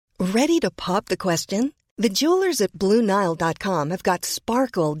Ready to pop the question? The jewelers at BlueNile.com have got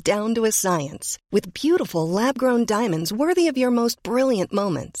sparkle down to a science with beautiful lab-grown diamonds worthy of your most brilliant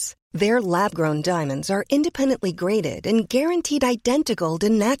moments. Their lab-grown diamonds are independently graded and guaranteed identical to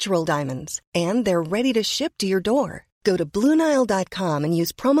natural diamonds, and they're ready to ship to your door. Go to BlueNile.com and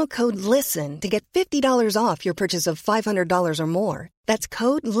use promo code LISTEN to get $50 off your purchase of $500 or more. That's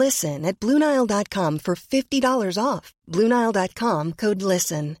code LISTEN at BlueNile.com for $50 off. BlueNile.com, code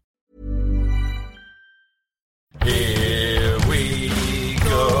LISTEN. Here we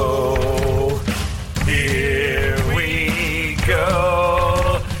go. Here we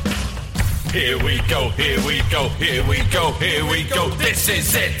go. Here we go. Here we go. Here we go. Here we go. This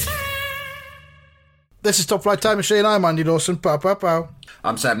is it. This is Top Flight Time Machine. I'm Andy Dawson. Pow, pow, pow.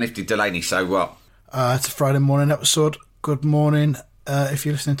 I'm Sam Nifty Delaney. So what? It's a Friday morning episode. Good morning if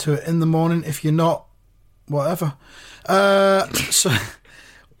you're listening to it in the morning. If you're not, whatever. So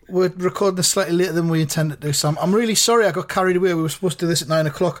we're recording this slightly later than we intended to do, Sam. I'm really sorry I got carried away. We were supposed to do this at 9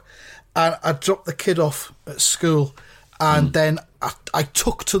 o'clock. And I dropped the kid off at school. And then I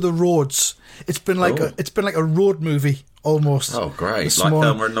took to the roads. It's been like a road movie. Almost. Oh, great. Like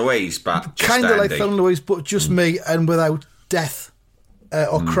Thelma and Louise, but just kind of like Andy. Thelma and Louise, but just me and without death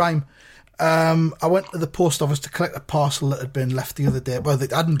or crime. I went to the post office to collect a parcel that had been left the other day. Well,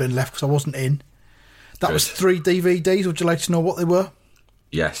 it hadn't been left because I wasn't in. That Good. was 3 DVDs. Would you like to know what they were?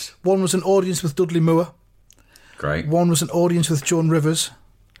 Yes. One was an audience with Dudley Moore. Great. One was an audience with Joan Rivers.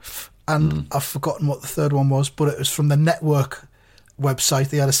 And I've forgotten what the third one was, but it was from the Network website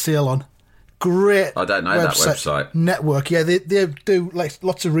they had a sale on. Great. I don't know that website. Network, yeah, they do like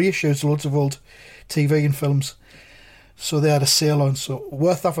lots of reissues, lots of old TV and films. So they had a sale on, so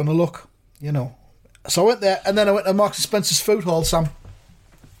worth having a look, you know. So I went there, and then I went to Marks and Spencer's Food Hall, Sam,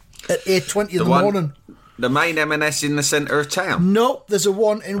 at 8:20 in the morning. The main M&S in the centre of town? No, there's a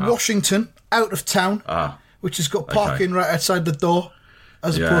one in Washington, out of town, which has got parking right outside the door,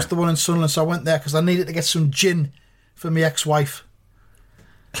 as opposed to the one in Sunderland. So I went there because I needed to get some gin for my ex-wife.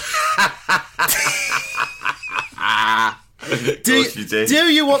 Do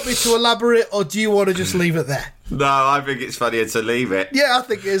you want me to elaborate, or do you want to just leave it there? No, I think it's funnier to leave it. Yeah, I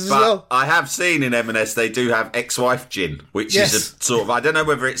think it is as well. I have seen in M&S they do have ex-wife gin, which is a sort of, I don't know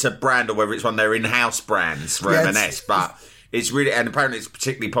whether it's a brand or whether it's one of their in-house brands for M&S, but it's really, and apparently it's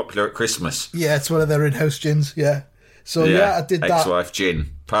particularly popular at Christmas. Yeah, it's one of their in-house gins, yeah. So yeah, I did that. Ex-wife gin,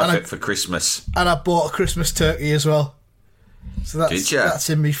 perfect for Christmas. And I bought a Christmas turkey as well. So that's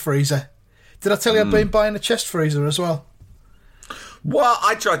in my freezer. Did I tell you I've been buying a chest freezer as well? Well,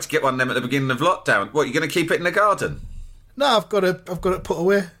 I tried to get one of them at the beginning of lockdown. What, you're going to keep it in the garden? No, I've got it put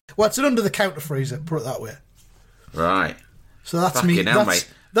away. Well, it's an under-the-counter freezer, put it that way. Right. So that's me.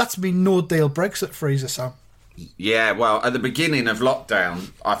 That's me no-deal Brexit freezer, Sam. Yeah, well, at the beginning of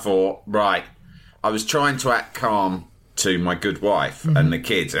lockdown, I thought, right, I was trying to act calm to my good wife and the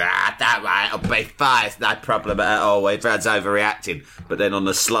kids. Don't worry, it'll be fine, it's no problem at all, everyone's overreacting. But then on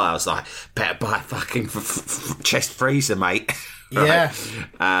the sly, I was like, better buy a fucking chest freezer, mate. Right?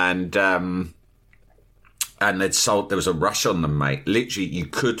 Yeah. And they'd sold, there was a rush on them, mate. Literally, you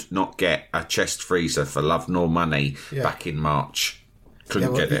could not get a chest freezer for love nor money back in March.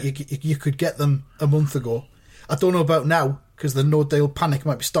 Couldn't get it. You could get them a month ago. I don't know about now, because the no-deal panic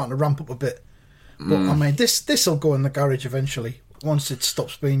might be starting to ramp up a bit. But, I mean, this'll go in the garage eventually, once it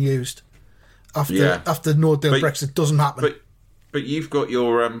stops being used. After no-deal Brexit doesn't happen. But you've got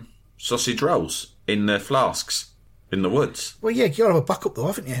your sausage rolls in the flasks in the woods. Well, yeah, you've got to have a backup, though,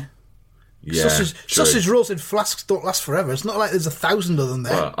 haven't you? Yeah, sausage rolls in flasks don't last forever. It's not like there's 1,000 of them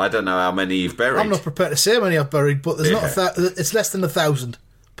there. Well, I don't know how many you've buried. I'm not prepared to say how many I've buried, but there's not it's less than 1,000.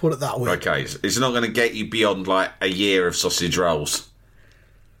 Put it that way. Okay, it's not going to get you beyond like a year of sausage rolls.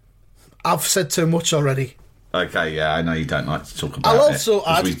 I've said too much already. Okay, yeah, I know you don't like to talk about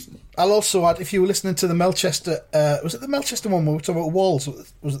I'll also add, if you were listening to the Melchester, was it the Melchester one where we were talking about walls?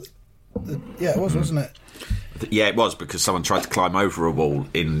 Was it? Yeah, it was, wasn't it? Yeah, it was, because someone tried to climb over a wall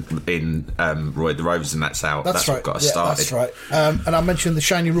in Roy the Rovers, and that's right. What got us started. That's right. And I mentioned the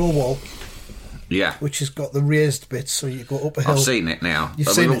Shiny Row wall. Yeah. Which has got the raised bits, so you go up a hill. I've seen it now. We've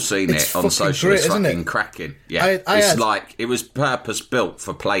all seen it on social. Great, it's isn't fucking it? cracking. Yeah. It was purpose built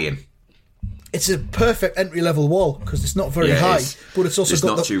for playing. It's a perfect entry-level wall because it's not very high, but it's also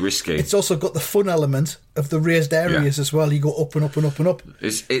got not too risky. It's also got the fun element of the raised areas as well. You go up and up and up and up.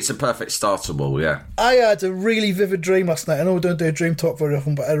 It's a perfect starter wall, yeah. I had a really vivid dream last night. I know we don't do a dream talk very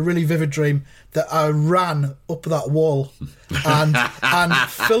often, but I had a really vivid dream that I ran up that wall and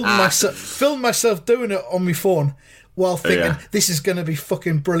filmed myself doing it on my phone while thinking, Yeah. this is going to be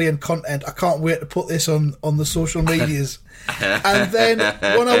fucking brilliant content. I can't wait to put this on the social medias. And then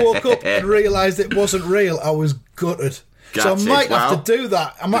when I woke up and realised it wasn't real, I was gutted. So I Gutted. might Well, have to do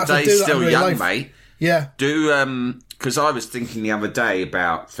that. I might the have to day's do that still in real young, life. mate. Yeah. Do, because I was thinking the other day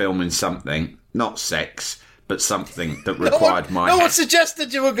about filming something, not sex, but something that required my No one hand.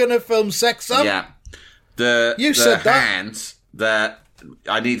 suggested you were going to film sex, Sam. Yeah. You the said that. hands that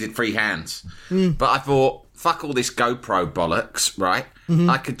I needed free hands. Hmm. But I thought, fuck all this GoPro bollocks, right? Mm-hmm.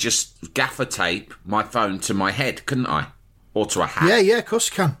 I could just gaffer tape my phone to my head, couldn't I? Or to a hat. Yeah, of course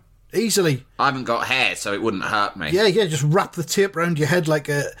you can. Easily. I haven't got hair, so it wouldn't hurt me. Yeah, just wrap the tape around your head like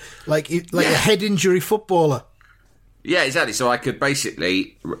a head injury footballer. Yeah, exactly. So I could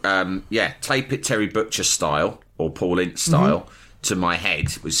basically, tape it Terry Butcher style or Paul Ince style to my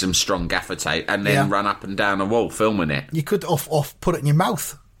head with some strong gaffer tape, and then run up and down a wall filming it. You could off put it in your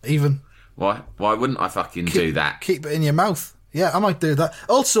mouth, even. Why wouldn't I fucking do that? Keep it in your mouth. Yeah, I might do that.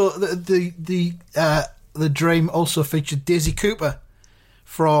 Also, the dream also featured Daisy Cooper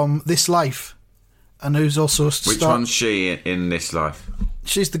from This Life, and who's also Which one's she in This Life?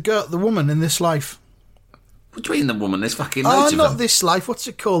 She's the woman in This Life. What do you mean the woman? There's fucking Oh, loads of not them. This Life. What's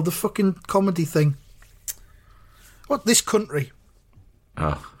it called? The fucking comedy thing. What? This Country.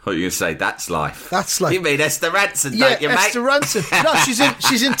 Oh, what are you going to say? That's Life. That's Life. You mean Esther Ranson, Yeah, don't you, mate? Esther Ranson. No,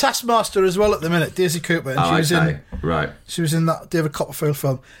 she's in Taskmaster as well at the minute. Daisy Cooper, and Oh, she was okay. in Right. She was in that David Copperfield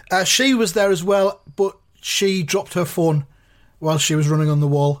film. She was there as well, but she dropped her phone while she was running on the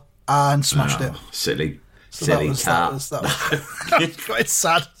wall and smashed it. Silly. So Silly that was quite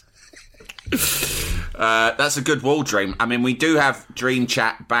sad. That's a good wall dream. I mean, we do have Dream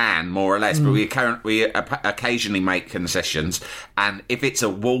Chat ban, more or less, but we occasionally make concessions. And if it's a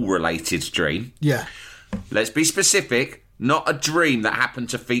wall-related dream, Yeah. let's be specific, not a dream that happened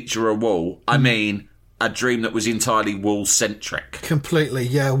to feature a wall. I mean, a dream that was entirely wall-centric. Completely,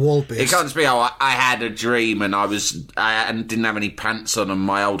 yeah, wall-based. It can't just be, I had a dream and I didn't have any pants on and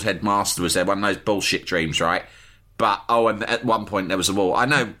my old headmaster was there. One of those bullshit dreams, right? But, and at one point there was a wall. I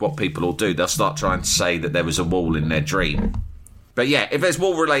know what people will do. They'll start trying to say that there was a wall in their dream. But yeah, if there's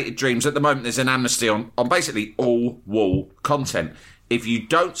wall-related dreams, at the moment there's an amnesty on basically all wall content. If you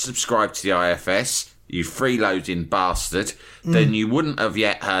don't subscribe to the IFS, you freeloading bastard, then you wouldn't have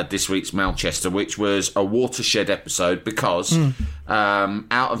yet heard this week's Melchester, which was a watershed episode because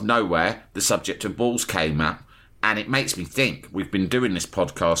out of nowhere, the subject of balls came up. And it makes me think, we've been doing this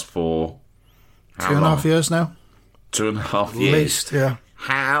podcast for how 2.5 long? years now. 2.5 At years. least, yeah.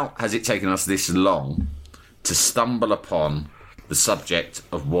 How has it taken us this long to stumble upon the subject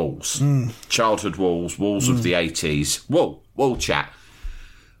of walls? Childhood walls, walls of the 80s, wall chat.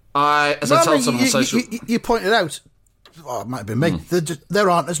 I told someone on social... You pointed out, it might have been me, there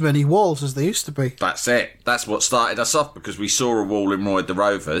aren't as many walls as there used to be. That's it. That's what started us off, because we saw a wall in Roy the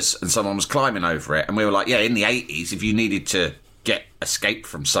Rovers and someone was climbing over it, and we were like, yeah, in the 80s, if you needed to get escape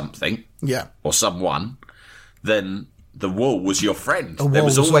from something Yeah. or someone, then the wall was your friend. A There wall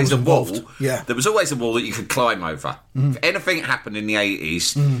was was always a always wall. involved. Yeah. There was always a wall that you could climb over. If anything happened in the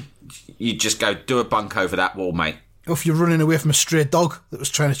 80s, you'd just go, do a bunk over that wall, mate. Or if you're running away from a stray dog that was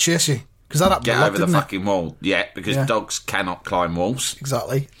trying to chase you. Because that happened Get a lot, over the didn't it? fucking wall. Yeah, because Yeah. dogs cannot climb walls.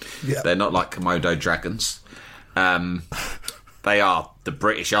 Exactly. Yeah. They're not like Komodo dragons. They are the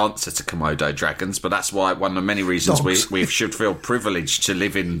British answer to Komodo dragons, but that's why one of the many reasons we should feel privileged to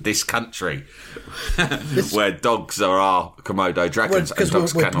live in this country where dogs are our Komodo dragons and Because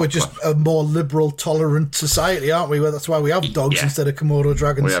dogs cannot we're just climb. a more liberal, tolerant society, aren't we? Well, that's why we have dogs Yeah. instead of Komodo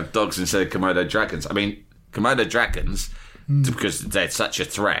dragons. We have dogs instead of Komodo dragons. I mean, Komodo dragons, because they're such a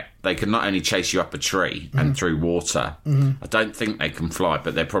threat, they can not only chase you up a tree and through water. I don't think they can fly,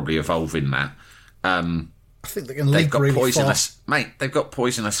 but they're probably evolving that. I think they can They've leap got really poisonous, mate. They've got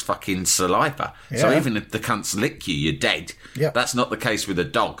poisonous fucking saliva. So Yeah. even if the cunts lick you, you're dead. Yep. That's not the case with a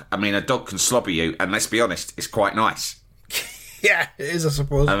dog. I mean, a dog can slobber you, and let's be honest, it's quite nice. far. Yeah, it is, I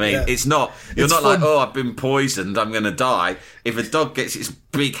suppose. I mean, yeah. it's not. You're It's not fun. like, oh, I've been poisoned, I'm going to die. If a dog gets its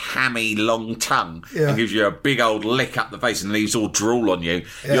big, hammy, long tongue Yeah. and gives you a big old lick up the face and leaves all drool on you,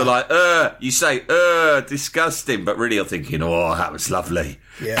 Yeah. you're like, you say, disgusting, but really you're thinking, oh, that was lovely.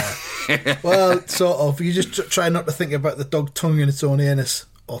 Yeah. Well, sort of. You just try not to think about the dog tongue in its own anus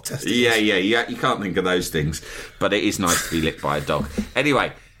or testicles. Yeah, you can't think of those things, but it is nice to be licked by a dog.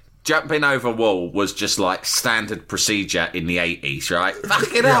 Anyway, jumping over wall was just like standard procedure in the 80s, right?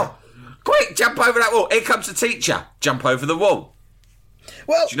 Fucking hell. Quick, jump over that wall. Here comes the teacher. Jump over the wall.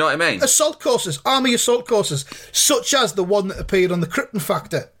 Well, Do you know what I mean? assault courses, army assault courses, such as the one that appeared on the Krypton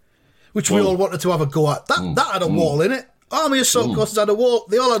Factor, which we all wanted to have a go at. That had a wall in it. Army assault courses had a wall.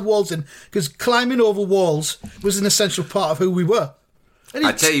 They all had walls in because climbing over walls was an essential part of who we were. And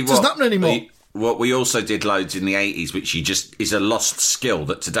I tell you doesn't what, happen anymore. What we also did loads in the 80s, which is a lost skill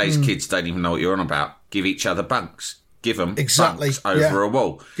that today's kids don't even know what you're on about. Give each other bunks. Give them bunks over a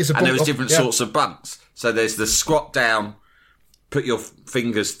wall. And there was different sorts of bunks. So there's the squat down, put your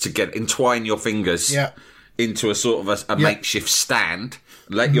fingers together, entwine your fingers into a sort of a makeshift stand.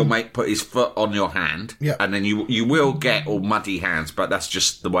 Let your mate put his foot on your hand, and then you will get all muddy hands, but that's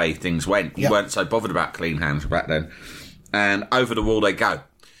just the way things went. You weren't so bothered about clean hands back then. And over the wall they go.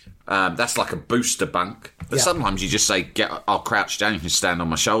 That's like a booster bunk. But sometimes you just say, I'll crouch down, you can stand on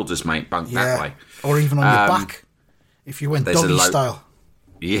my shoulders, mate, bunk that way. Or even on your back, if you went doggy style.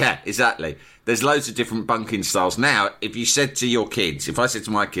 Yeah, exactly. There's loads of different bunking styles. Now, if you said to your kids, if I said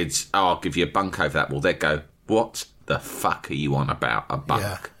to my kids, I'll give you a bunk over that wall, they'd go, what the fuck are you on about, a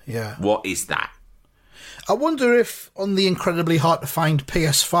bunk? Yeah. What is that? I wonder if on the incredibly hard to find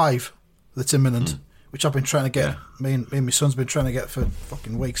PS5 that's imminent, which I've been trying to get, me and my son's been trying to get for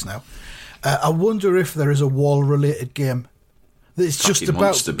fucking weeks now, I wonder if there is a wall-related game that is just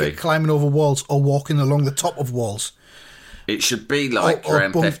about climbing over walls or walking along the top of walls. It should be like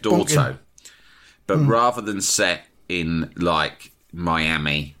Grand Theft Auto, but rather than set in like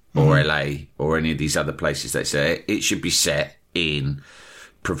Miami or LA or any of these other places they say, it should be set in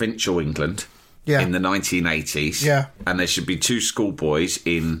provincial England in the 1980s. Yeah. And there should be two schoolboys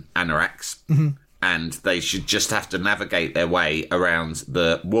in anoraks. And they should just have to navigate their way around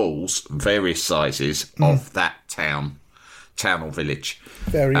the walls, various sizes of that town or village.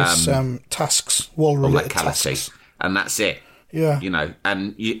 Various tasks, wall-related tasks. And that's it. Yeah. You know,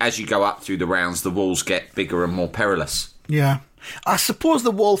 and as you go up through the rounds, the walls get bigger and more perilous. Yeah. I suppose the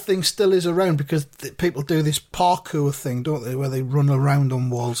wall thing still is around because people do this parkour thing, don't they, where they run around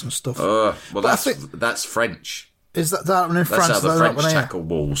on walls and stuff. Well, that's French. Is that in France? That's how the French tackle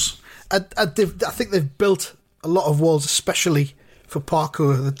walls. I think they've built a lot of walls, especially for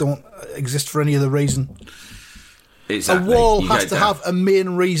parkour, that don't exist for any other reason. Exactly. A wall has to have a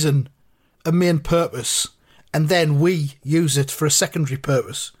main reason, a main purpose, and then we use it for a secondary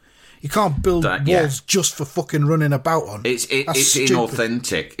purpose. You can't build walls just for fucking running about on. It's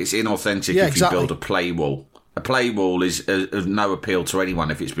inauthentic. It's inauthentic if you build a play wall. A play wall is of no appeal to anyone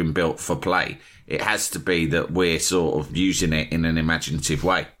if it's been built for play. It has to be that we're sort of using it in an imaginative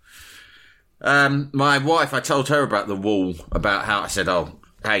way. My wife, I told her about the wall, about how I said,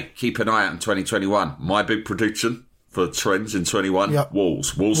 hey, keep an eye out in 2021. My big prediction for trends in 21,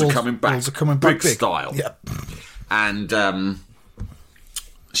 walls. Walls are coming back. Walls are coming back big style. Yep. And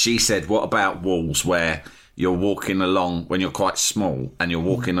she said, what about walls where you're walking along, when you're quite small, and you're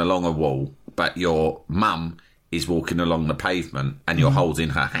walking along a wall, but your mum is walking along the pavement and you're holding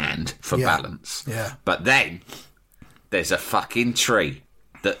her hand for balance. Yeah. But then there's a fucking tree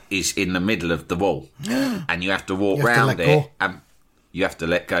that is in the middle of the wall, and you have to walk round it, and you have to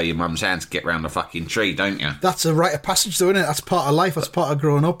let go of your mum's hand to get round the fucking tree, don't you? That's a rite of passage, though, isn't it? That's part of life. That's part of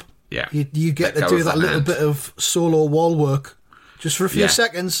growing up. Yeah, you get to do that little bit of solo wall work just for a few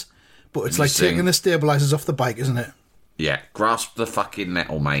seconds, but it's like taking the stabilisers off the bike, isn't it? Yeah, grasp the fucking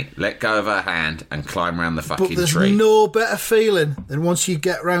nettle, mate. Let go of her hand and climb around the fucking tree. But there's no better feeling than once you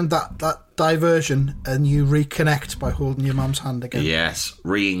get round that diversion and you reconnect by holding your mum's hand again. Yes,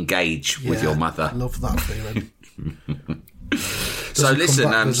 re-engage with your mother. I love that feeling. So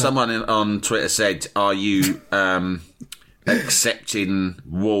listen, someone on Twitter said, are you accepting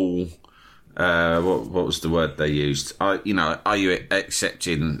wall... what was the word they used? Are you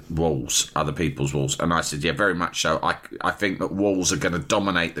accepting walls, other people's walls? And I said, yeah, very much so. I think that walls are going to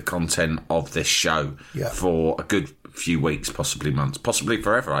dominate the content of this show for a good few weeks, possibly months, possibly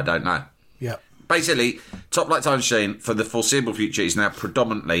forever. I don't know. Yeah. Basically, Top Flight Time Machine for the foreseeable future is now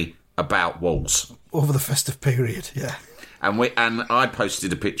predominantly about walls over the festive period. Yeah. And I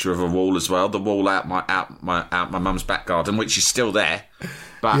posted a picture of a wall as well, the wall out my mum's back garden, which is still there.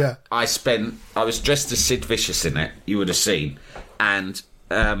 But I was dressed as Sid Vicious in it, you would have seen. And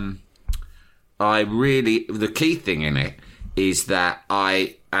the key thing in it is that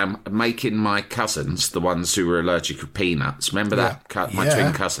I am making my cousins, the ones who were allergic to peanuts, remember that? My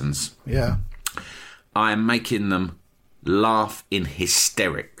twin cousins. Yeah. I am making them laugh in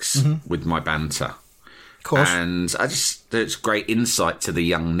hysterics with my banter. Of course. And it's great insight to the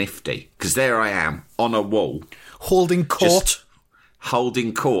young nifty, because there I am on a wall. Holding court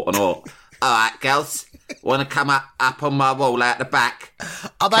on a wall. All right, girls, want to come up on my wall out the back?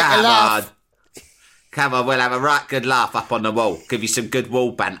 I'll make a laugh. Come on, we'll have a right good laugh up on the wall. Give you some good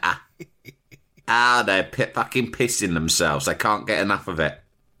wall banter. They're fucking pissing themselves. They can't get enough of it.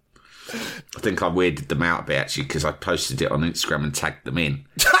 I think I weirded them out a bit, actually, because I posted it on Instagram and tagged them in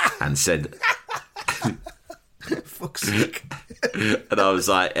and said... Fuck's sake. And I was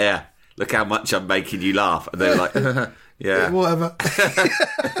like, yeah, look how much I'm making you laugh. And they were like, yeah. Whatever.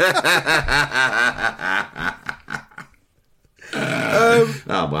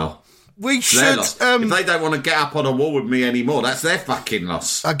 Oh, well. We Their should... loss. If they don't want to get up on a wall with me anymore, that's their fucking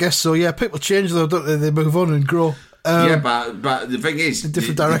loss. I guess so, yeah. People change, though, don't they? They move on and grow. Yeah, but the thing is,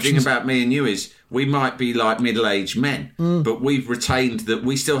 different the directions. thing about me and you is we might be like middle-aged men, but we've retained that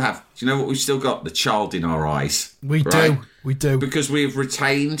we still have, do you know what we've still got? The child in our eyes. We do. Because we've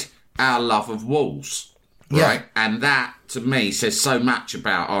retained our love of walls, Yeah. right? And that, to me, says so much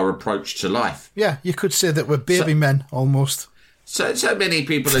about our approach to life. Yeah, you could say that we're baby men, almost. So many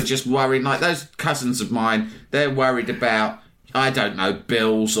people are just worried, like those cousins of mine, they're worried about, I don't know,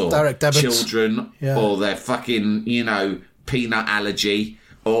 bills or Direct debits. children or their fucking, peanut allergy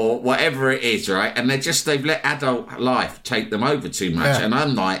or whatever it is, right? And they've let adult life take them over too much. Yeah. And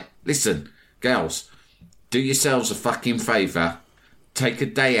I'm like, listen, girls, do yourselves a fucking favour. Take a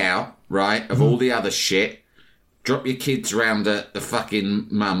day out, right, of all the other shit. Drop your kids around the fucking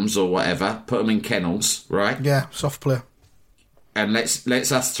mums or whatever. Put them in kennels, right? Yeah, soft play. And let's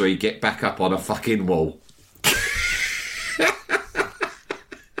us three get back up on a fucking wall.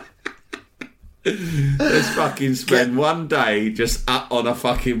 Let's fucking spend one day just up on a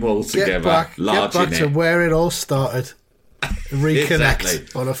fucking wall together, Get large back in to it. where it all started. Reconnect Exactly.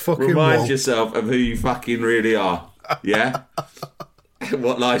 on a fucking Remind wall. yourself of who you fucking really are. Yeah?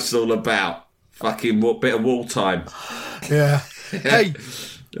 What life's all about. Fucking what bit of wall time. Yeah. Hey,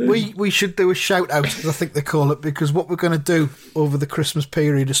 we should do a shout out, as I think they call it, because what we're going to do over the Christmas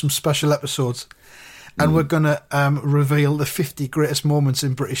period is some special episodes. And we're going to reveal the 50 greatest moments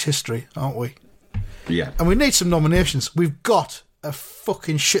in British history, aren't we? Yeah. And we need some nominations. We've got a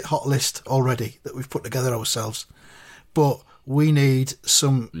fucking shit hot list already that we've put together ourselves. But we need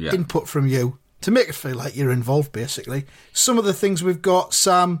some input from you to make it feel like you're involved, basically. Some of the things we've got,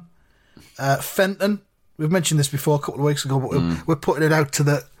 Sam, Fenton. We've mentioned this before a couple of weeks ago, but we're putting it out to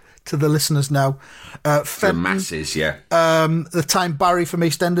the listeners now. The masses, yeah. The time Barry from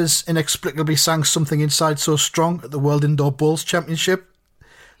EastEnders inexplicably sang Something Inside So Strong at the World Indoor Bowls Championship.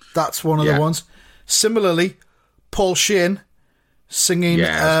 That's one of the ones. Similarly, Paul Shane singing Yeah,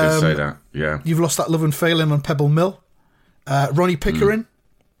 I was going to say that. Yeah. You've Lost That Love and Feeling on Pebble Mill. Ronnie Pickering.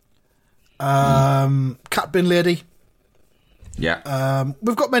 Cat Bin Lady. Yeah.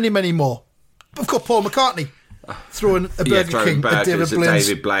 We've got many, many more. We've got Paul McCartney throwing a Burger King at David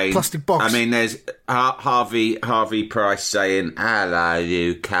Blaine's plastic box. I mean, there's Harvey Price saying, hello,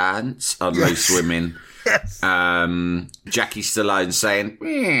 you cunts, on Loose Women. Yes. Jackie Stallone saying,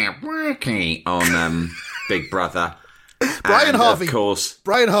 yeah, wacky, on Big Brother. Brian Harvey. Of course.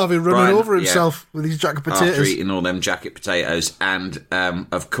 Brian Harvey running over himself with his jacket potatoes. After eating all them jacket potatoes. And,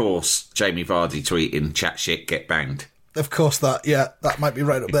 of course, Jamie Vardy tweeting, chat shit, get banged. Of course that might be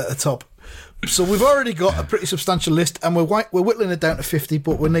right up there at the top. So we've already got a pretty substantial list, and we're whittling it down to 50,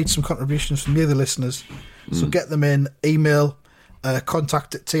 but we need some contributions from you, the listeners. So get them in, email,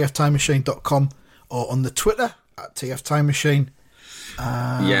 contact@tftimemachine.com, or on the Twitter @tftimemachine.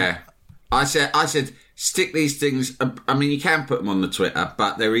 Yeah. I said, stick these things, I mean, you can put them on the Twitter,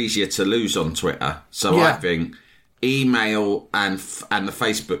 but they're easier to lose on Twitter. So I think email and the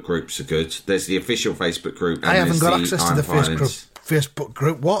Facebook groups are good. There's the official Facebook group. And I haven't got access to the Iron Facebook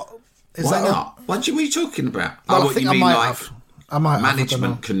group. What? Is Why that not? What are you talking about? Well, I what think you I mean, might like have. I might have.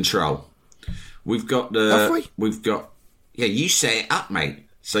 management control. We've got Have we? We've got. Yeah, you set it up, mate.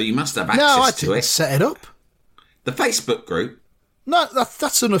 So you must have access No, I to didn't it. set it up. The Facebook group. No,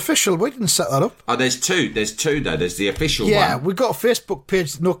 that's unofficial. We didn't set that up. Oh, there's two. There's two though. There's the official Yeah, one. we've got a Facebook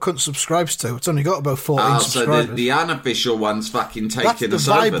page that no cunt subscribes to. It's only got about 14 Oh, so subscribers. the unofficial one's fucking That's taking the us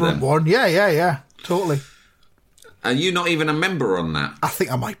over vibrant then. one. Yeah, totally. And you're not even a member on that. I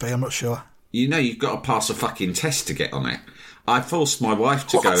think I might be. I'm not sure. You know you've got to pass a fucking test to get on it. I forced my wife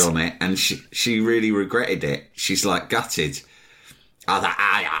to go on it, and she really regretted it. She's like gutted. I was like,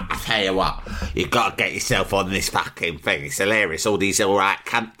 I tell you what, you've got to get yourself on this fucking thing. It's hilarious. All these all right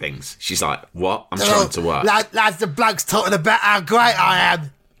cunt things. She's like, what? I'm trying to work. Lads, the bloke's talking about how great I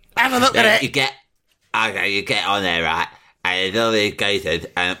am. Have a look at it. You get on there, right? And all these geezers,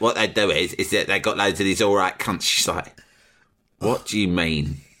 and what they do is that they got loads of these all right cunts. She's like, what do you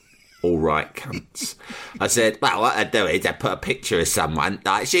mean? All right, cunts. I said, well, what they do is they put a picture of someone,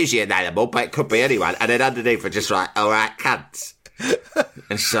 like it's usually an animal, but it could be anyone, and then underneath are just like, all right, cunts.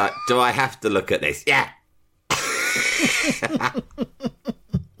 And she's like, do I have to look at this? Yeah.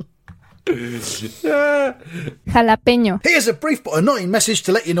 Jalapeño. Here's a brief but annoying message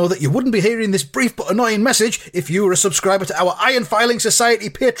to let you know that you wouldn't be hearing this brief but annoying message if you were a subscriber to our Iron Filing Society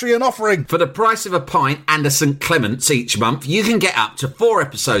Patreon offering. For the price of a pint and a St. Clement's each month, you can get up to 4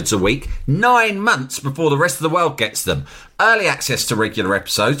 episodes a week, 9 months before the rest of the world gets them. Early access to regular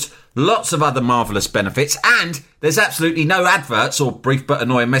episodes, lots of other marvellous benefits, and there's absolutely no adverts or brief but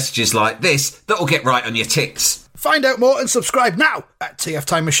annoying messages like this that'll get right on your tits. Find out more and subscribe now at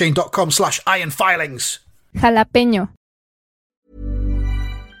tftimemachine.com/ironfilings. Jalapeño.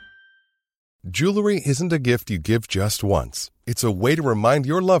 Jewelry isn't a gift you give just once. It's a way to remind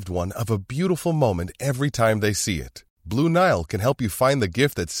your loved one of a beautiful moment every time they see it. Blue Nile can help you find the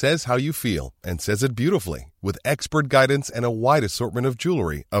gift that says how you feel and says it beautifully, with expert guidance and a wide assortment of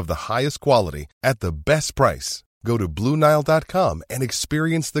jewelry of the highest quality at the best price. Go to BlueNile.com and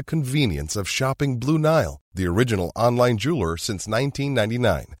experience the convenience of shopping Blue Nile, the original online jeweler since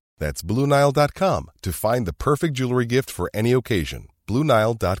 1999. That's BlueNile.com to find the perfect jewelry gift for any occasion.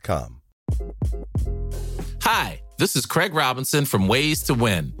 BlueNile.com. Hi, this is Craig Robinson from Ways to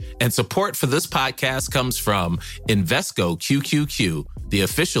Win, and support for this podcast comes from Invesco QQQ, the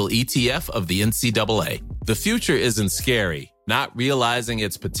official ETF of the NCAA. The future isn't scary. Not realizing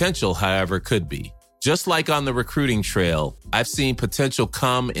its potential, however, could be. Just like on the recruiting trail, I've seen potential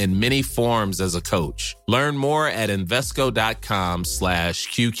come in many forms as a coach. Learn more at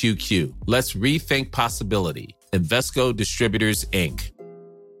Invesco.com/QQQ. Let's rethink possibility. Invesco Distributors, Inc.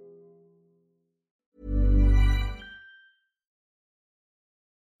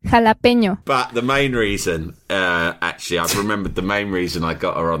 Jalapeño. But the main reason, actually, I've remembered the main reason I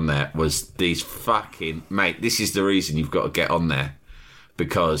got her on there was these fucking... Mate, this is the reason you've got to get on there.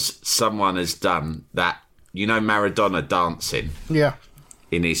 Because someone has done that, you know, Maradona dancing, Yeah.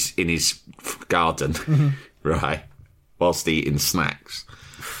 in his garden, right, whilst eating snacks.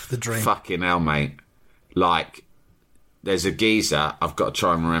 The dream. Fucking hell, mate! Like, there's a geezer. I've got to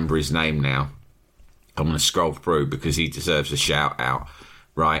try and remember his name now. I'm going to scroll through because he deserves a shout out,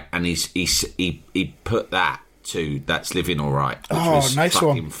 right? And he put that to That's Living All Right, which was nice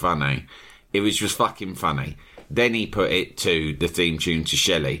fucking one. funny. It was just fucking funny. Then he put it to the theme tune to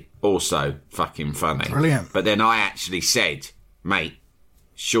Shelley, also fucking funny. Brilliant. But then I actually said, mate,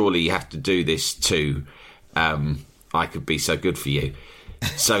 surely you have to do this to I Could Be So Good For You.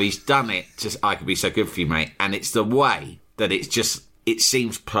 So he's done it to I Could Be So Good For You, mate. And it's the way that it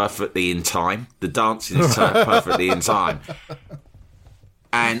seems perfectly in time. The dancing is perfectly in time.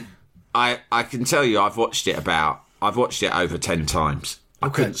 And I can tell you, I've watched it over 10 times. I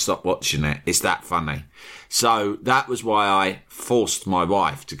couldn't stop watching it. It's that funny. So that was why I forced my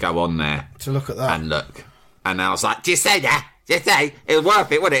wife to go on there To look at that. and look. And I was like, "Do you say that? Do you say it was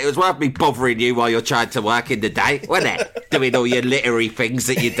worth it? Wasn't it? It was worth me bothering you while you're trying to work in the day, wasn't it? Doing all your literary things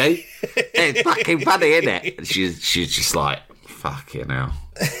that you do. It's fucking funny, isn't it?" And she's just like, "Fucking hell,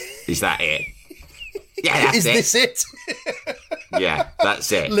 is that it? Yeah, that's Is it. this it? Yeah, that's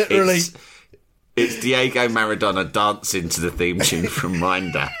it. Literally. It's Diego Maradona dancing to the theme tune from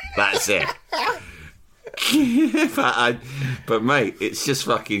Minder. That's it." But mate, it's just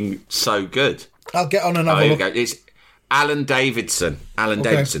fucking so good. I'll get on and have a Here we look. go. It's Alan Davidson.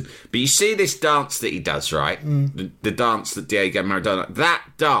 Davidson. But you see this dance that he does, right? The dance that Diego Maradona... That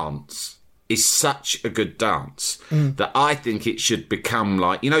dance is such a good dance that I think it should become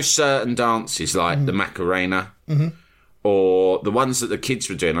like... You know, certain dances like the Macarena or the ones that the kids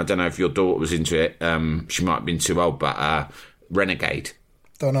were doing. I don't know if your daughter was into it. She might have been too old, but Renegade.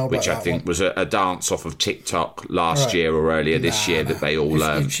 Don't know about Which I that think one. was a dance off of TikTok last year or earlier this year that they all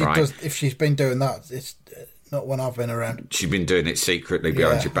learned, right? If she's been doing that, it's not when I've been around. She's been doing it secretly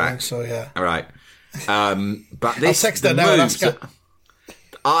behind your I back. think so, yeah. All right. But this, I'll text her now and ask her.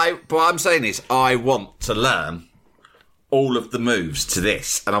 What I'm saying is I want to learn all of the moves to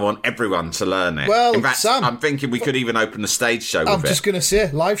this, and I want everyone to learn it. Well, in fact, Sam, I'm thinking we could even open a stage show I'm with just it. going to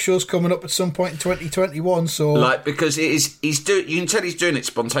say, live show's coming up at some point in 2021, so... Like, because you can tell he's doing it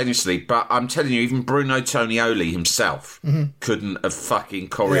spontaneously, but I'm telling you, even Bruno Tonioli himself couldn't have fucking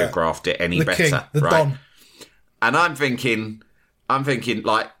choreographed it any the better. king, the right? Don. And I'm thinking,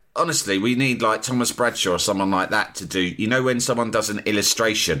 like, honestly, we need like Thomas Bradshaw or someone like that to do. You know, when someone does an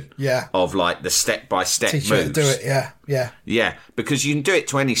illustration, of like the step-by-step Teach moves. you to do it, yeah. Because you can do it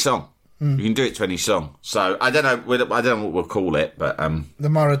to any song. You can do it to any song. So I don't know what we'll call it, but The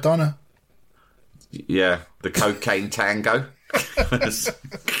Maradona. yeah, the cocaine tango. The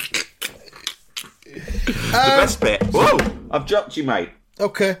best bit. Whoa! I've dropped you, mate.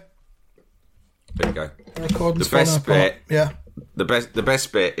 Okay. There you go. The recording's The best falling apart. bit. Yeah. The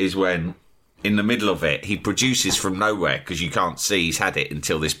best bit is when in the middle of it, he produces from nowhere, because you can't see he's had it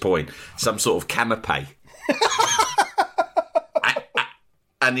until this point, some sort of canapé.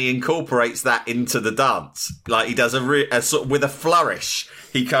 And he incorporates that into the dance. Like, he does a sort of, with a flourish,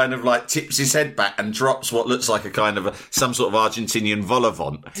 he kind of like tips his head back and drops what looks like a kind of some sort of Argentinian vol au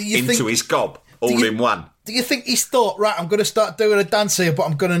vent into his gob, all in one. Do you think he's thought, right, I'm going to start doing a dance here, but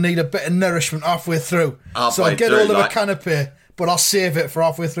I'm going to need a bit of nourishment halfway through. So I get all of a canapé, but I'll save it for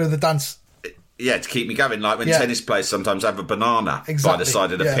halfway through the dance. Yeah, to keep me going. Like when tennis players sometimes have a banana by the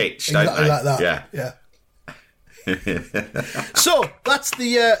side of the pitch, don't exactly they? Like that. Yeah. So that's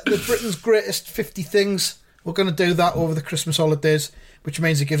the Britain's Greatest 50 Things. We're going to do that over the Christmas holidays, which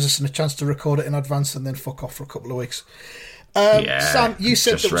means it gives us a chance to record it in advance and then fuck off for a couple of weeks. Sam, you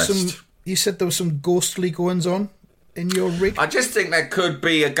said there was some ghostly goings on in your rig. I just think there could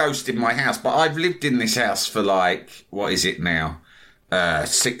be a ghost in my house, but I've lived in this house for like, what is it now?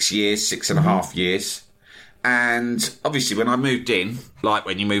 6 years, 6.5 years. And obviously when I moved in, like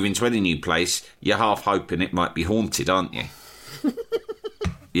when you move into any new place, you're half hoping it might be haunted, aren't you?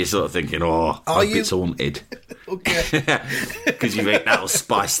 You're sort of thinking, it's haunted. Okay. Because you think that'll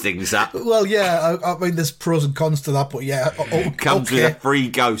spice things up. Well, yeah, I mean, there's pros and cons to that, but yeah. Comes with a free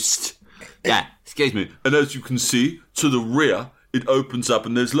ghost. Yeah, excuse me. And as you can see, to the rear, it opens up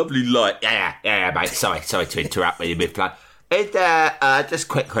and there's lovely light. Yeah, mate. Sorry to interrupt with you mid-flight. Is there, just a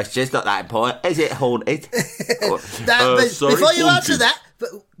quick question, it's not that important. Is it haunted? Before you answer that,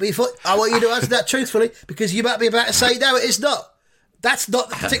 I want you to answer that truthfully, because you might be about to say, no, it is not. That's not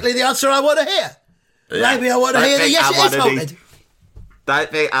particularly the answer I want to hear. Yeah. Maybe I want to hear that, yes, it is haunted. Don't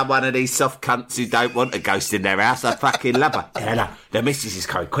think I'm one of these soft cunts who don't want a ghost in their house. I fucking love her. No, the missus is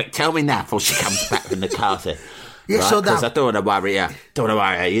coming. Quick, tell me now before she comes back from the car. Yes, right, because I don't want to worry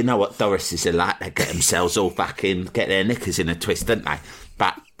her. You know what Doris are like. They get themselves all fucking, get their knickers in a twist, don't they?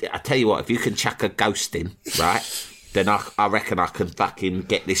 But I tell you what, if you can chuck a ghost in, right, then I reckon I can fucking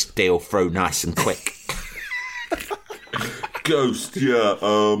get this deal through nice and quick. Ghost, yeah.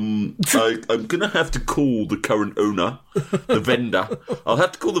 I'm going to have to call the current owner, the vendor. I'll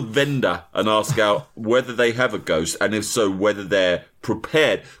have to call the vendor and ask out whether they have a ghost, and if so, whether they're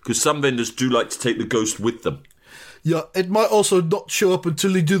prepared, because some vendors do like to take the ghost with them. Yeah, it might also not show up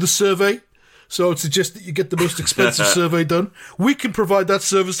until you do the survey, so I would suggest that you get the most expensive survey done. We can provide that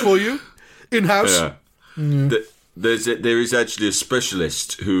service for you, in-house. Yeah. There is actually a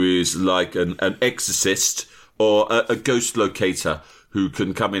specialist who is like an exorcist or a ghost locator who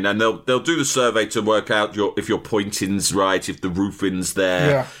can come in and they'll do the survey to work out if your pointing's right, if the roofing's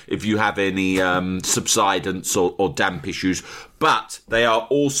there, if you have any subsidence or damp issues. But they are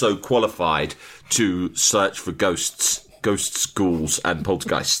also qualified to search for ghosts, ghouls, and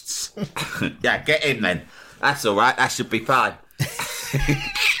poltergeists. Yeah, get in then. That's all right. That should be fine.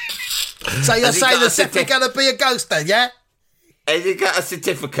 So you're saying the certificate going to be a ghost then, yeah? Has he got a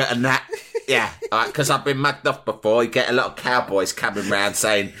certificate and that? Yeah, because I've been mugged off before. You get a lot of cowboys coming round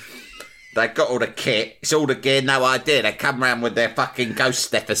saying they've got all the kit, it's all the gear, no idea. They come round with their fucking ghost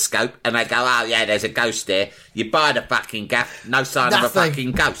stethoscope and they go, oh yeah, there's a ghost there. You buy the fucking gaff, no sign of a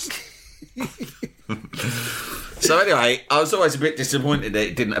fucking ghost. So anyway, I was always a bit disappointed that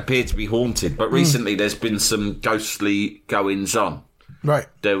it didn't appear to be haunted, but recently there's been some ghostly goings on. Right.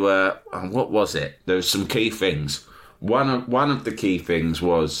 There were, what was it? There were some key things. One of the key things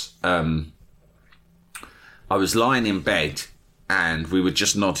was I was lying in bed and we were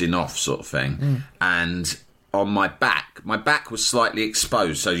just nodding off sort of thing. And on my back was slightly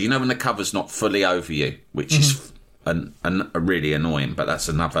exposed. So you know when the cover's not fully over you, which is really annoying, but that's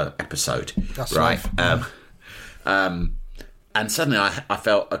another episode. That's right. And suddenly I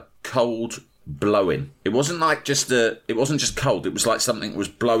felt a cold blowing. It wasn't just cold. It was like something was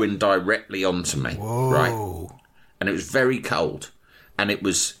blowing directly onto me. Whoa. Right. And it was very cold, and there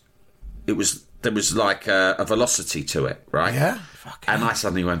was like a velocity to it, right? Yeah. And I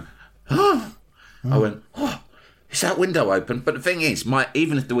suddenly went, oh. I went, oh, is that window open? But the thing is,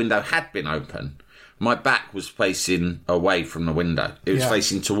 even if the window had been open, my back was facing away from the window. It was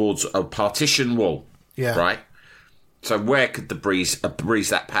facing towards a partition wall. Yeah. Right. So where could a breeze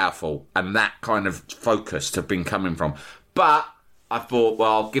that powerful and that kind of focused have been coming from? But I thought,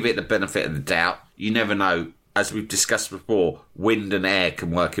 well, I'll give it the benefit of the doubt. You never know. As we've discussed before, wind and air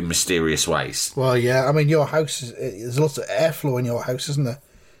can work in mysterious ways. Well, yeah. I mean, your house, there's lots of airflow in your house, isn't there?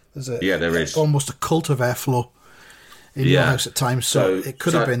 There is. Almost a cult of airflow in your house at times. So it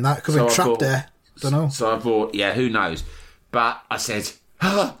could have been that. It could have been trapped there. Don't know. So I thought, yeah, who knows? But I said,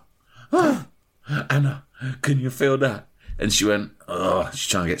 Anna, can you feel that? And she went, oh, she's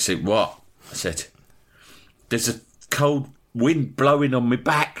trying to get sick. What? I said, there's a cold wind blowing on my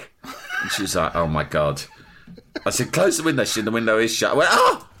back. And she was like, oh, my God. I said, close the window. She said, the window is shut. I went,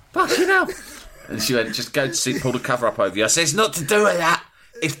 oh, fucking hell. And she went, just go to sleep, pull the cover up over you. I said, it's not to do with that.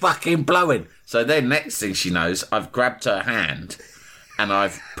 It's fucking blowing. So then next thing she knows, I've grabbed her hand and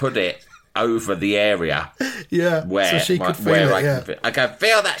I've put it over the area where, so she could feel I can feel. I go,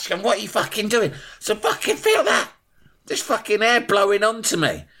 feel that? She goes, what are you fucking doing? So fucking feel that. There's fucking air blowing onto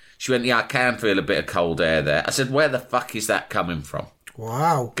me. She went, yeah, I can feel a bit of cold air there. I said, where the fuck is that coming from?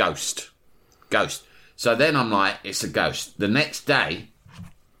 Wow. Ghost. So then I'm like, it's a ghost. The next day,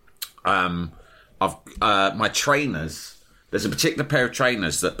 my trainers, there's a particular pair of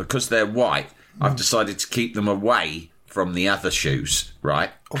trainers that, because they're white, I've decided to keep them away from the other shoes,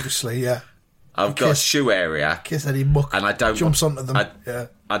 right? Obviously, yeah. I've got a shoe area. In case any muck and I don't jumps onto them.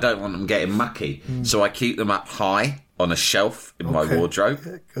 I don't want them getting mucky. So I keep them up high on a shelf in my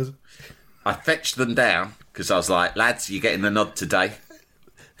wardrobe. Yeah, I fetched them down because I was like, lads, you're getting the nod today.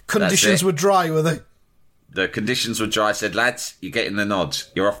 Conditions were dry, were they? The conditions were dry. I said, lads, you're getting the nod.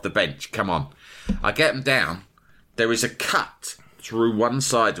 You're off the bench. Come on. I get them down. There is a cut through one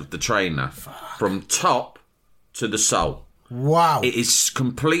side of the trainer from top to the sole. Wow. It is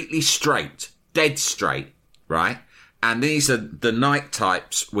completely straight, dead straight, right? And these are the Nike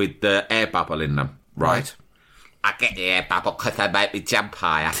types with the air bubble in them, right? I get the air bubble because they make me jump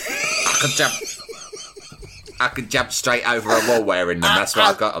higher. I could jump straight over a wall wearing them. That's why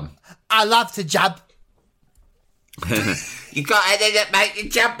I got them. I love to jump. You got anything that make you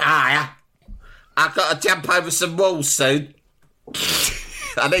jump higher? I've got to jump over some walls soon.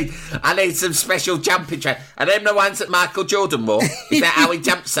 I need some special jumping train. Are them the ones that Michael Jordan wore? Is that how he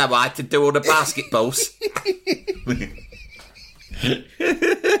jumped so high to do all the basketballs?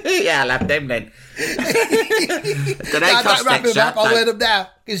 Yeah, I'll have them then. Do they cost extra? I'll wear them now.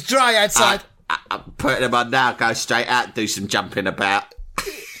 It's dry outside. I'm putting them on now. Go straight out and do some jumping about.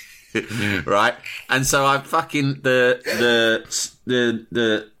 Right? And so I fucking the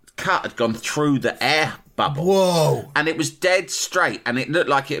cut had gone through the air bubble. Whoa. And it was dead straight, and it looked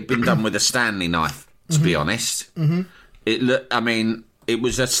like it had been done with a Stanley knife, to be honest. Mm-hmm. It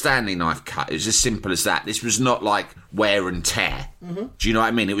was a Stanley knife cut. It was as simple as that. This was not like wear and tear. Mm-hmm. Do you know what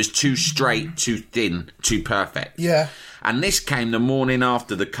I mean? It was too straight, too thin, too perfect. Yeah. And this came the morning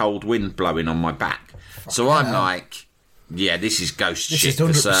after the cold wind blowing on my back. So I'm like, yeah, this is ghost shit.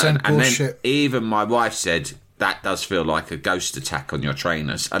 This is 100% and bullshit. then even my wife said, that does feel like a ghost attack on your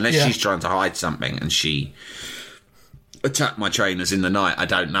trainers. Unless she's trying to hide something and she attacked my trainers in the night. I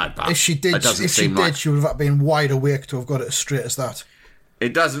don't know. But if she did, she would have been wide awake to have got it as straight as that.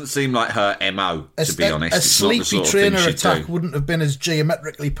 It doesn't seem like her MO, to be honest. A sleepy trainer attack wouldn't have been as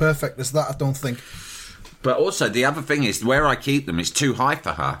geometrically perfect as that, I don't think. But also, the other thing is, where I keep them is too high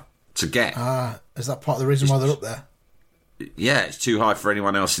for her to get. Is that part of the reason why they're up there? Yeah, it's too high for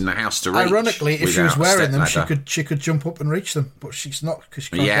anyone else in the house to reach. Ironically, if she was wearing them, she could jump up and reach them, but she's not because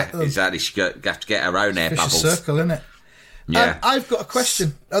she can't get them. Exactly. She have to get her own air bubbles. It's a circle, isn't it? Yeah. I've got a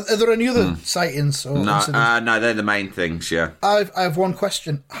question. Are there any other sightings or incidents? No, they're the main things. Yeah. I have one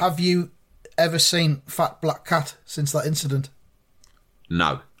question. Have you ever seen Fat Black Cat since that incident?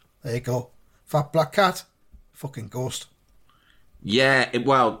 No. There you go. Fat Black Cat, fucking ghost. Yeah,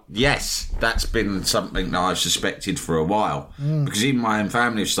 yes, that's been something that I've suspected for a while. Because even my own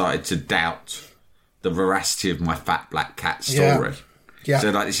family have started to doubt the veracity of my Fat Black Cat story. Yeah.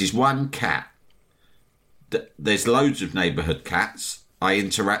 So, like, this is one cat. There's loads of neighbourhood cats. I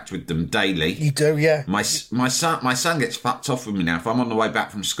interact with them daily. You do, yeah. My son gets fucked off with me now. If I'm on the way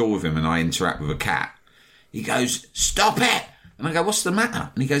back from school with him and I interact with a cat, he goes, "Stop it!" And I go, "What's the matter?"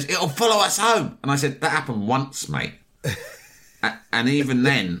 And he goes, "It'll follow us home." And I said, "That happened once, mate." And even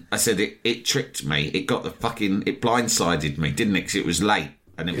then, I said, it tricked me. It blindsided me, didn't it? Because it was late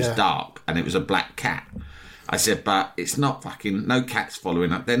and it was dark and it was a black cat. I said, but it's not no cat's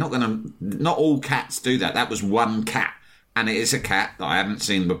following up. Not all cats do that. That was one cat. And it is a cat that I hadn't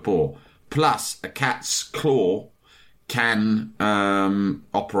seen before. Plus, a cat's claw can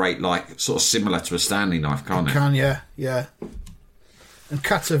operate like sort of similar to a Stanley knife, can't it? It can, yeah. And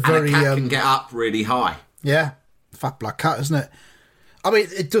cats are very... And a cat can get up really high. Yeah. Fat Black Cat, isn't it? I mean,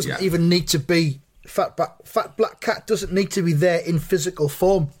 it doesn't even need to be... Fat Black Cat doesn't need to be there in physical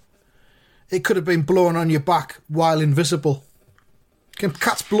form. It could have been blown on your back while invisible. Can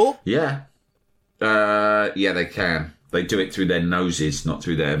cats blow? Yeah. Yeah, they can. They do it through their noses, not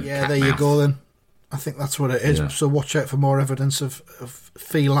through their cat there mouth. You go then. I think that's what it is. Yeah. So watch out for more evidence of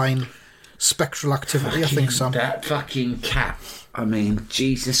feline spectral activity, I think, Sam. That fucking cat. I mean,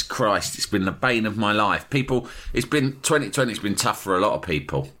 Jesus Christ, it's been the bane of my life. 2020's been tough for a lot of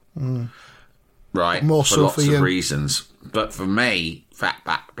people. right? More so lots for of you. reasons. But for me, Fat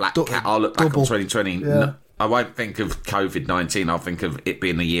Black Du- Cat, I'll look back double. on 2020. Yeah. I won't think of COVID-19. I'll think of it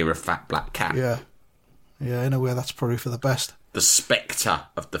being a year of Fat Black Cat. Yeah. Yeah, in a way, that's probably for the best. The spectre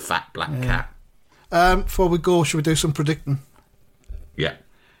of the Fat Black Cat. Before we go, should we do some predicting? Yeah.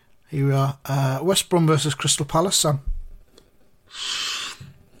 Here we are. West Brom versus Crystal Palace, Sam.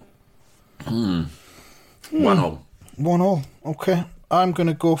 1-1. 1-1. Okay. I'm going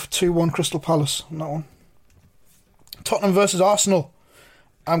to go for 2-1 Crystal Palace on that one. Tottenham versus Arsenal.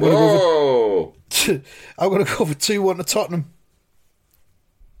 I'm going to go Whoa! for I'm going to go for 2-1 to Tottenham.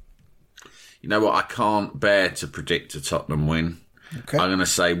 You know what? I can't bear to predict a Tottenham win. Okay. I'm going to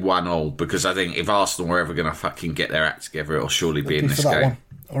say 1-1 because I think if Arsenal were ever going to fucking get their act together, it'll surely be in for this that game. one.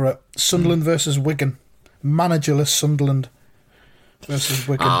 All right. Sunderland versus Wigan. Managerless Sunderland versus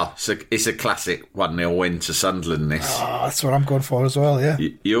Wigan. It's a classic 1-0 win to Sunderland, this. That's what I'm going for as well, yeah.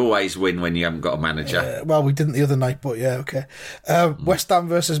 You always win when you haven't got a manager. Well, we didn't the other night, but yeah, okay. West Ham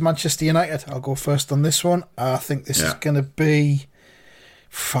versus Manchester United. I'll go first on this one. I think this is going to be...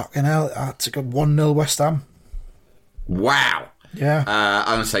 Fucking hell. It's a good 1-0 West Ham. Wow. Yeah.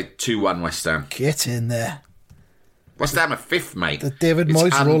 I'm going to say 2-1 West Ham. Get in there. West Ham are fifth, mate. The David It's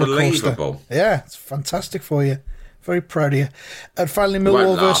Moyes roller coaster. unbelievable. Yeah, it's fantastic for you. Very proud of you. And finally, Millwall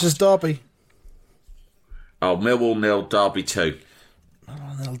Won't last. versus Derby. Oh, Millwall 0, Derby 2.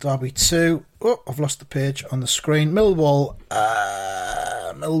 Millwall Derby 2. Oh, I've lost the page on the screen. Millwall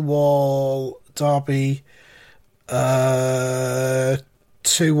Derby 2-1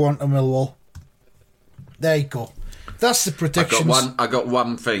 to Millwall. There you go. That's the predictions. I got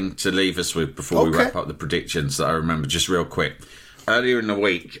one thing to leave us with before we wrap up the predictions that I remember just real quick. Earlier in the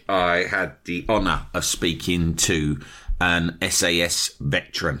week, I had the honour of speaking to an SAS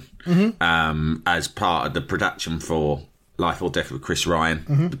veteran as part of the production for Life or Death with Chris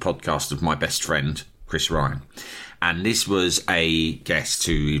Ryan, the podcast of my best friend, Chris Ryan. And this was a guest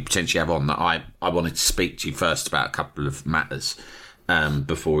to potentially have on that I wanted to speak to you first about a couple of matters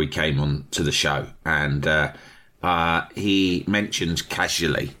before he came on to the show. And he mentioned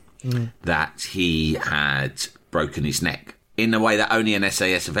casually that he had broken his neck in the way that only an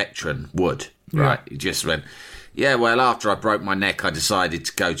SAS veteran would, right? He just went, yeah, well, after I broke my neck, I decided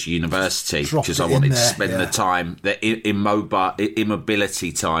to go to university because I wanted to spend the time, the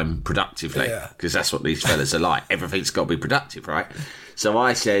immobility time productively, because that's what these fellas are like. Everything's got to be productive, right? So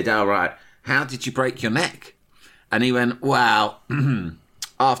I said, all right, how did you break your neck? And he went, well,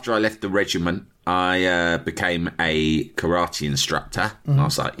 after I left the regiment, I became a karate instructor. And I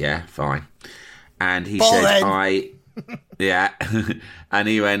was like, yeah, fine. And he said, and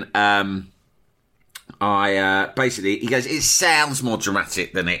he went, basically, he goes, it sounds more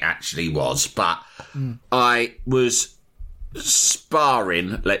dramatic than it actually was, but I was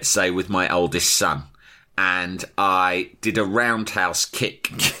sparring, let's say, with my oldest son, and I did a roundhouse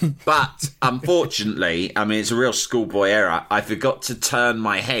kick. But unfortunately, I mean, it's a real schoolboy error. I forgot to turn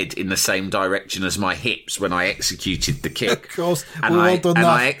my head in the same direction as my hips when I executed the kick. Of course, and we've all done that.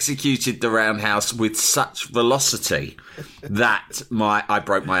 I executed the roundhouse with such velocity that I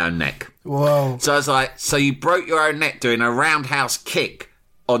broke my own neck. Whoa. So I was like, so you broke your own neck doing a roundhouse kick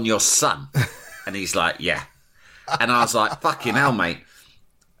on your son? And he's like, yeah. And I was like, fucking hell, mate.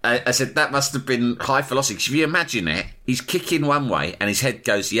 I said, that must have been high velocity. 'Cause if you imagine it, he's kicking one way and his head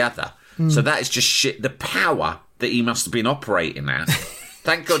goes the other. So that is just shit. The power that he must have been operating at.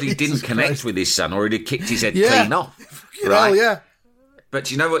 Thank God he didn't connect with his son or he'd have kicked his head clean off. Hell yeah. But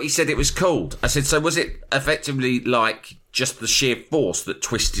do you know what he said it was called? I said, so was it effectively like just the sheer force that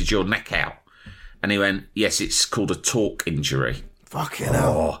twisted your neck out? And he went, yes, it's called a torque injury. Fucking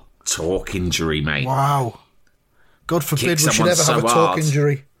hell. Oh, torque injury, mate. Wow. God forbid Kick we should ever someone have a so torque hard.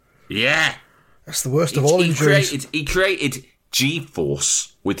 injury. Yeah. That's the worst of all injuries. He created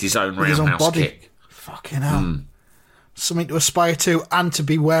G-force with his own With his own roundhouse body. kick. Fucking hell. Something to aspire to and to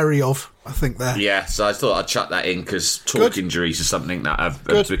be wary of, I think, there. Yeah, so I thought I'd chuck that in because torque injuries are something that have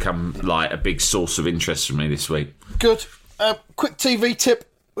become like a big source of interest for me this week. Good. Quick TV tip,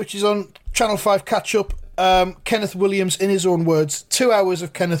 which is on Channel 5 Catch Up. Kenneth Williams, in his own words, 2 hours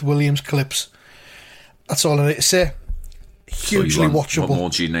of Kenneth Williams clips. That's all I need to say. Hugely watchable. What more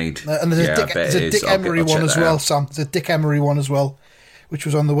do you need? And there's a Dick Emery one as well, Sam. There's a Dick Emery one as well, which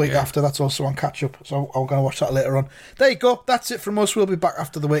was on the week after. That's also on Catch Up, so I'm going to watch that later on. There you go. That's it from us. We'll be back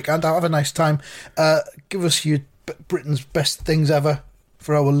after the weekend. Have a nice time. Give us your Britain's best things ever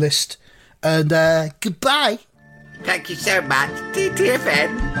for our list. And goodbye. Thank you so much,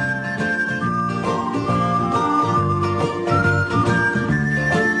 TTFN.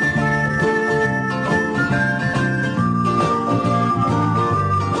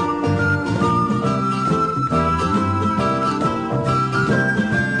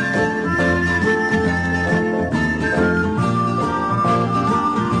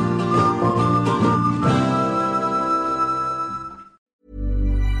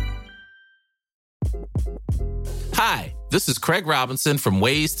 Hi, this is Craig Robinson from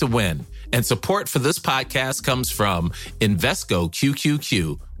Ways to Win, and support for this podcast comes from Invesco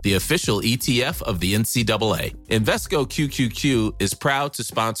QQQ, the official ETF of the NCAA. Invesco QQQ is proud to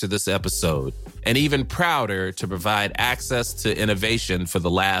sponsor this episode, and even prouder to provide access to innovation for the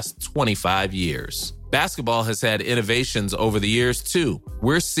last 25 years. Basketball has had innovations over the years, too.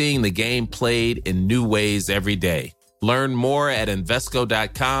 We're seeing the game played in new ways every day. Learn more at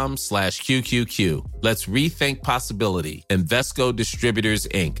Invesco.com/QQQ. Let's rethink possibility. Invesco Distributors,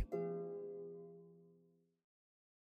 Inc.